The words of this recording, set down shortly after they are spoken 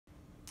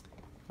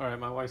All right,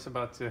 my wife's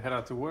about to head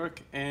out to work,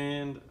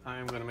 and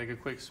I'm gonna make a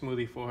quick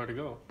smoothie for her to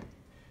go.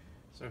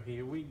 So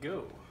here we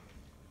go.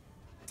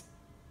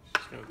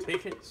 Just gonna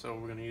take it, so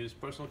we're gonna use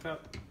personal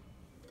cup.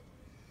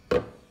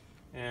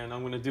 And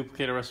I'm gonna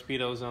duplicate a recipe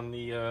that was on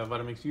the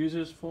Vitamix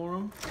users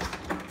forum.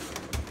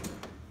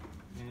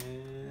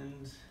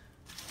 And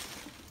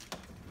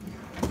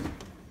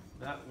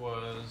that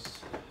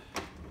was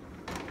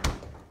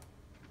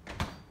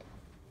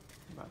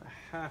about a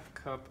half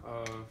cup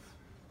of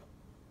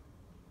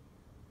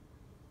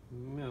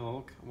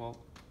milk. Well,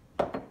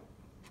 I'm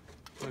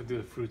gonna do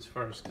the fruits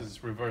first because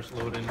it's reverse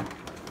loading.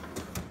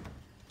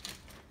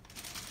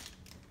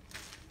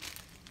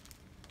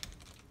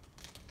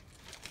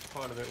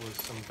 Part of it was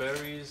some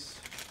berries,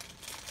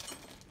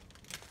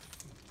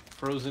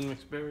 frozen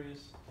mixed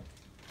berries.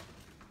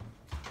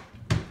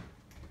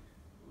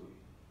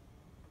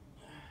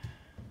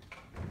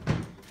 Open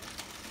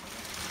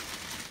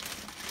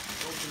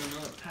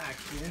another pack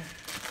here.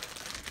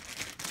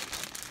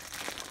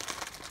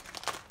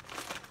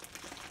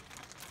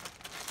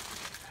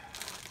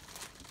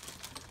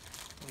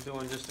 I'm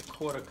doing just a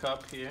quarter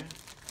cup here.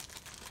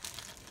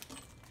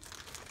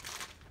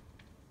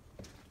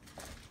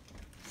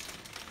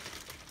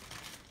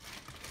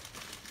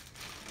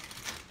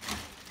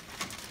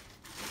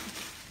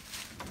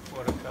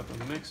 Quarter cup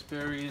of mixed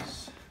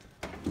berries.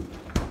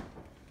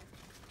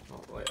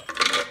 Oh boy.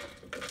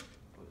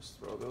 I'll just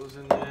throw those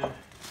in there.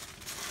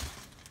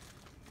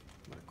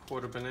 A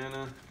quarter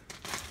banana.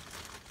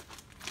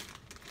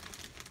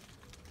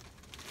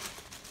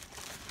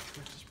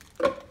 Which is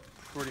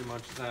pretty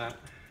much that.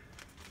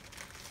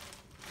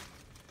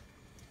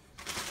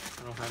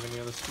 I don't have any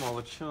other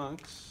smaller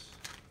chunks.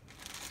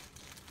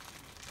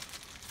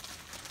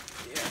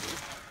 Yeah,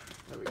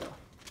 there we go.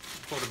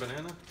 Quarter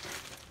banana.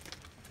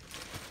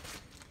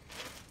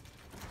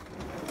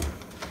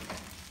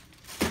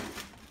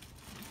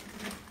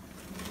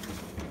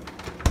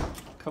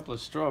 A couple of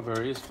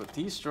strawberries, but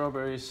these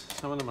strawberries,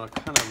 some of them are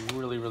kind of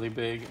really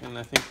big, and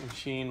I think the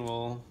machine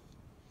will...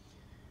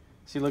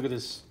 See, look at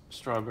this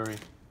strawberry.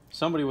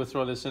 Somebody would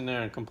throw this in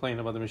there and complain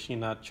about the machine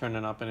not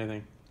churning up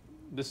anything.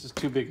 This is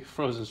too big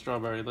frozen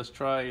strawberry. Let's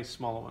try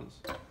smaller ones.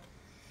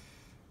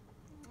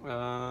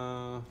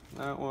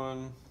 That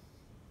one,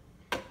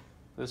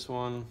 this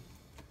one,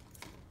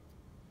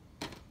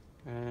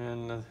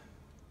 and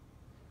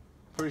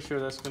pretty sure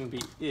that's going to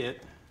be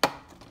it. I'm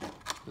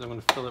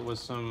going to fill it with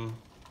some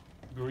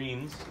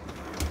greens.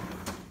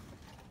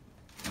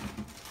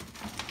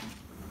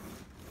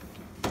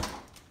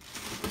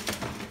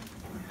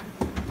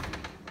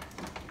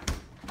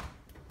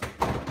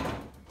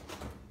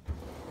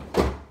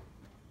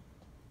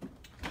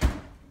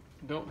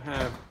 Don't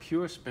have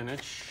pure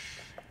spinach,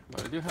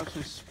 but I do have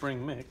some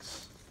spring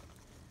mix.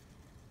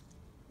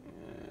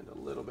 And a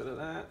little bit of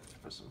that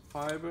for some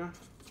fiber.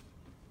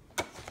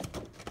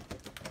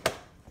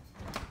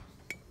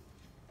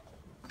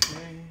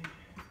 Okay.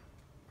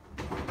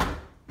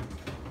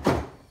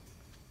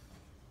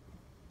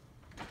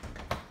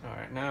 All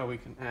right, now we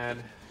can add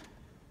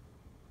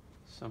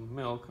some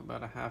milk,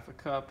 about a half a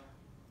cup.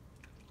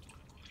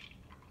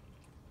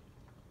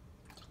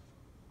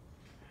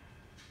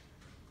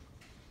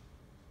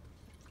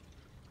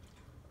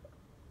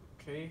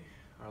 Okay,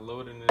 our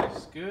loading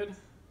is good.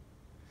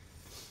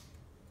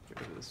 Get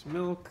rid of this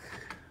milk.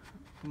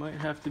 Might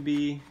have to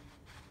be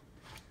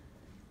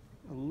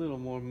a little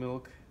more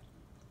milk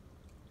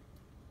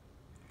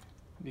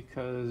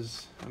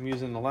because I'm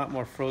using a lot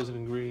more frozen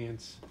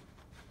ingredients.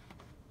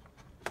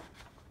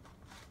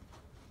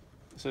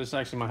 So this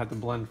actually might have to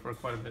blend for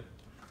quite a bit.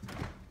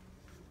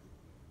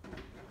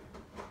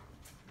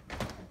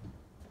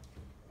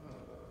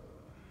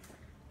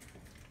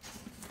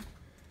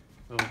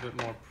 A little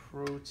bit more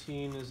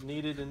protein is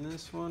needed in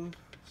this one,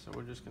 so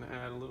we're just going to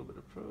add a little bit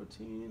of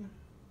protein.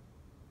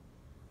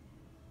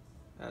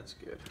 That's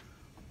good.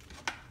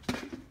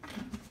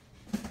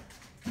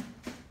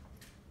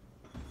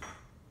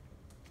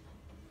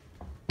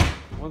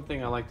 One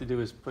thing I like to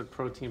do is put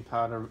protein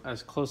powder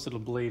as close to the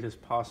blade as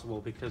possible,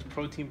 because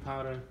protein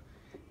powder,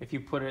 if you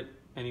put it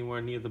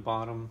anywhere near the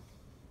bottom,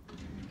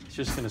 it's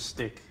just going to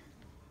stick.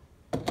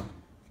 All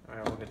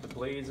right, we'll get the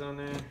blades on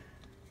there.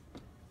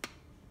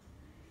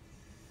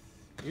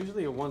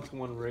 Usually a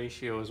 1-to-1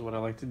 ratio is what I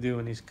like to do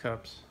in these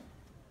cups.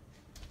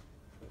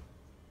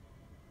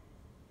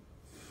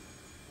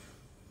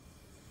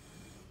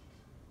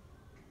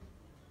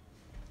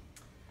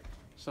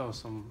 So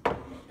some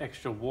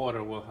extra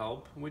water will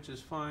help, which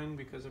is fine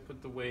because I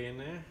put the whey in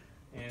there,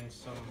 and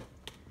some,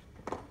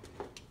 I'm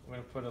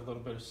going to put a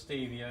little bit of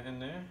stevia in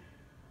there.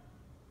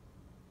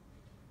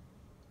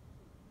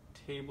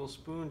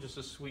 Tablespoon just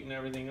to sweeten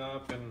everything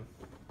up, and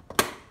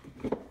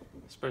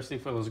especially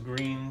for those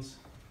greens.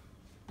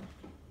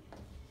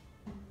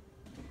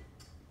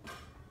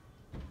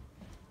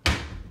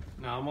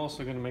 Now I'm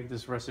also going to make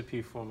this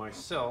recipe for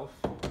myself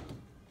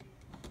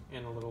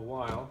in a little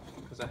while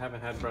because I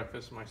haven't had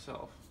breakfast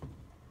myself.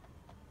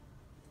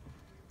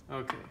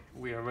 Okay,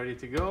 we are ready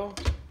to go.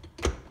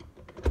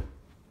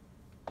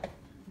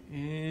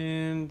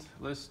 And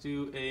let's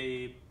do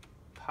a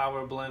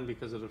power blend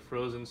because of the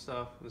frozen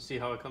stuff. Let's see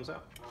how it comes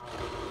out.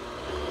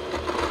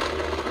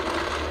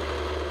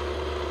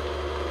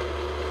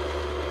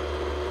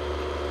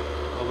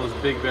 All those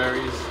big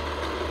berries.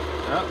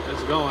 Yep,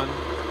 it's going.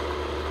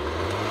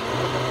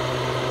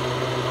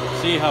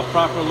 See how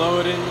proper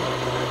loading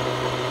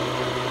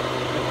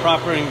and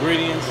proper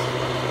ingredients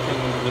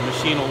and the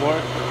machine will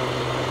work.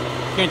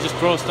 You can't just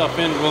throw stuff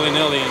in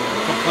willy-nilly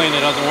and complain it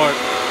doesn't work.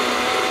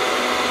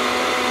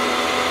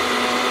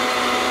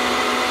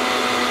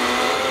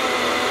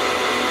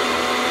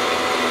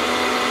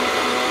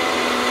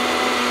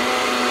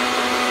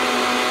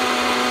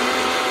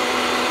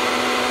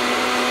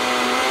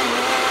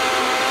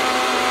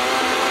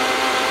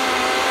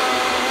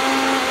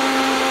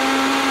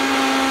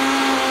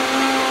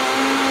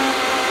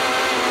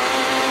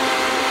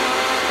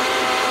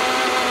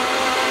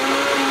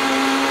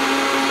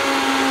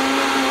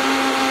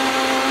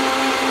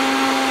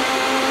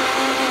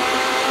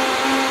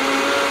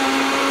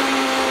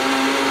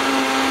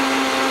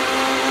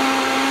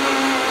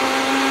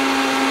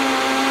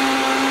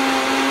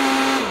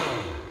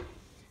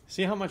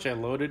 See how much I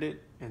loaded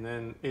it, and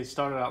then it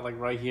started out like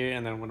right here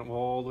and then went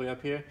all the way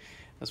up here.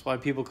 That's why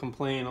people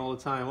complain all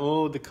the time,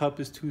 oh, the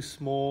cup is too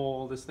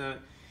small, this, that.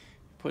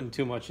 Putting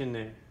too much in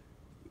there.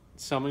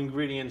 Some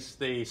ingredients,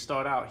 they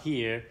start out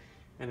here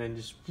and then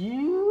just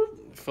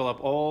fill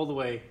up all the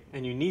way,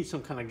 and you need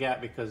some kind of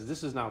gap because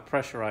this is now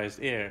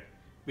pressurized air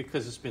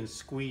because it's been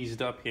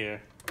squeezed up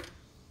here.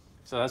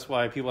 So that's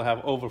why people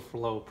have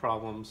overflow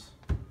problems.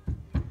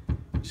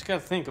 You just gotta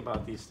think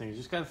about these things. You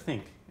just gotta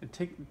think.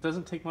 It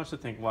doesn't take much to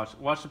think.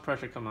 Watch the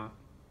pressure come out.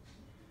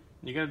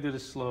 You gotta do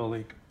this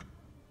slowly.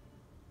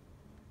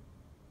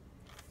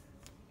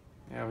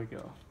 There we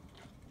go.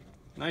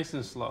 Nice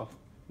and slow.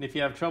 And if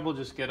you have trouble,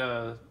 just get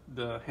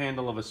the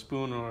handle of a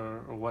spoon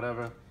or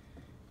whatever,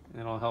 and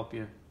it'll help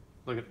you.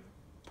 Look at,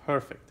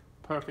 perfect,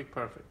 perfect,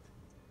 perfect.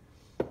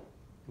 And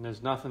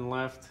there's nothing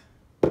left.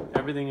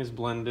 Everything is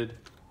blended.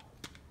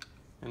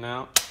 And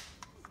now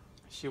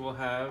she will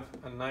have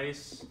a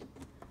nice,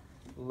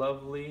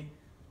 lovely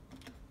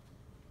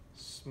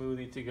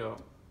smoothie to go.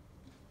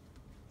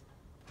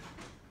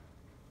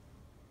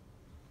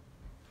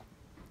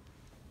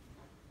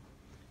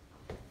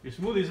 Your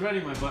smoothie's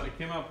ready, my butt. It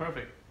came out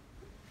perfect.